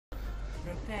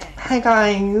Hi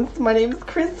guys, my name is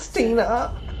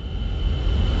Christina.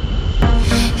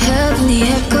 Heavenly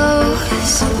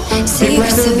echoes,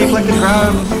 secrets of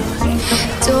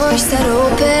doors that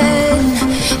open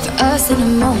for us in a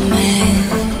moment.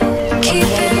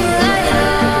 Keeping the light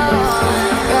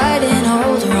on, righting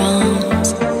old wrongs,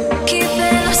 keeping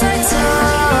our sights on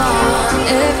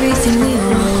everything we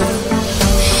want.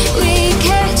 We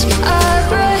catch our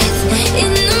breath in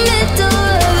the middle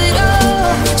of it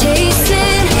all,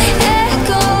 chasing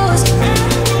echoes.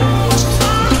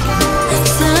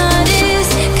 Sun is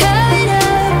coming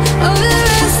up over the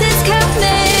rest, it's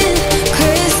coming.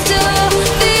 Crystal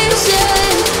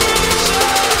vision,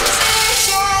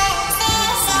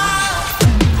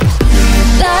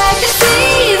 like a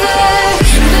fever,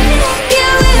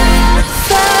 yeah, we're on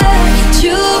fire.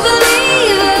 True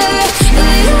believer,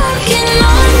 we're walking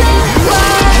on the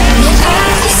wire. I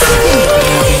can see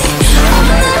on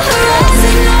the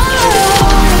horizon,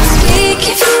 oh, we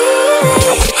can feel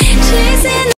it,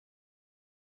 chasing.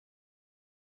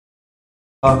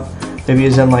 Maybe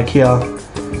it's in like here.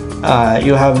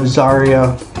 You have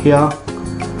Zarya here.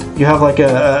 You have like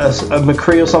a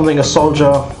McCree or something, a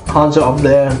soldier, Hanzo up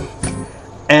there,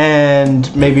 and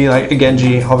maybe like a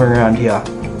Genji hovering around here.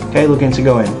 Okay, looking to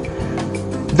go in.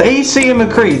 They see a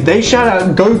McCree. They shout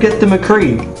out, "Go get the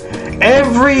McCree!"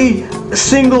 Every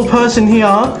single person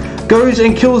here goes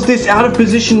and kills this out of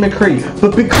position McCree.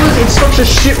 But because it's such a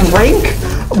shit rank,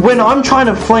 when I'm trying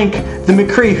to flank the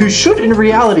McCree, who should in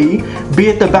reality be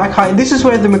at the back height, this is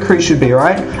where the McCree should be,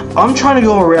 right? I'm trying to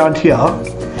go around here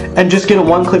and just get a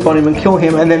one clip on him and kill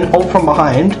him and then ult from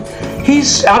behind.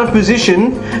 He's out of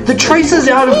position. The Tracer's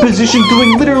out of position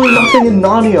doing literally nothing in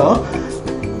Narnia,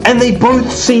 and they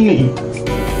both see me.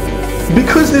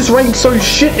 Because this rank's so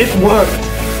shit, it worked.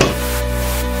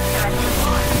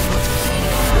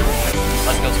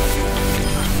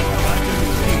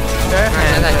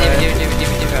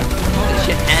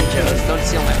 Shit, Anjos. Don't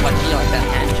steal my plucky like that,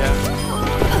 Anjo.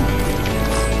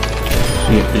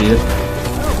 You idiot.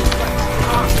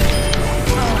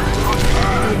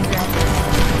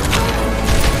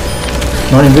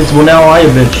 Not invincible now, are you,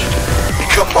 bitch?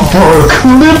 Come on. Bro,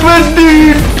 clip it,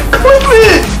 dude! Clip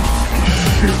it!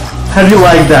 How do you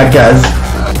like that, guys?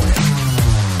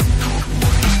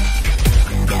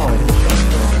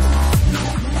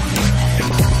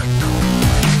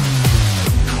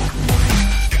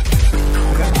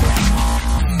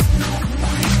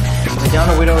 Down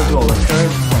the widow as well, let's go.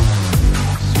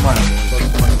 Smile.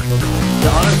 The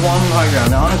Honor's one on high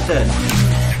ground, the Honor's dead.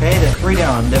 Okay, they're 3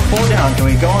 down, they're 4 down, can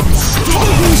we go on?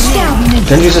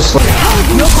 Genji's asleep.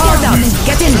 No power down,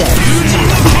 get in there.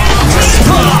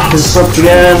 He's slipped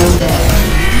again.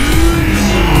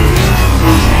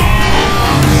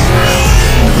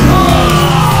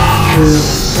 He's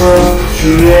slipped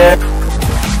again.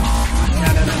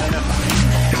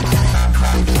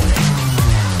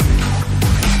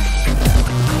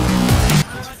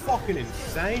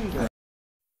 Insane.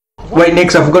 Wait,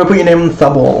 Nix, I forgot to put your name on the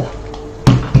sub wall.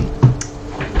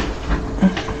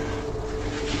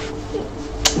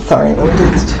 Sorry, let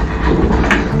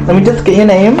me just get your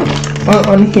name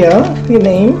on here. Your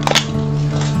name.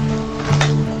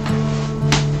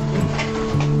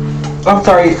 Oh,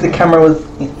 sorry, the camera was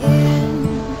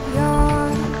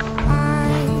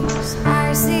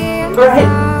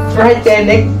right there,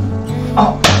 Nick.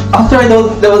 Oh, sorry,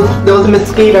 there was a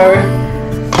mosquito.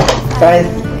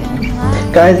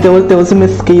 Guys, there was a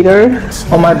mosquito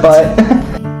on my butt.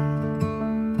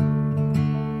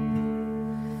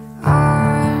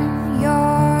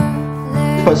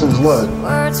 This person's low.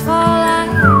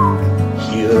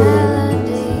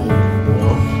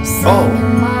 Oh,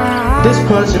 this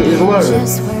person is low.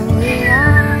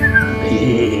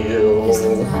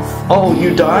 Oh,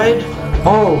 you died?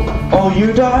 Oh,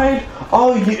 you died?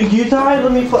 Oh, you died?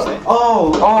 Let me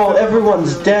Oh,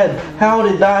 everyone's dead. How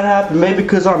did that happen? Maybe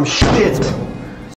because I'm shit.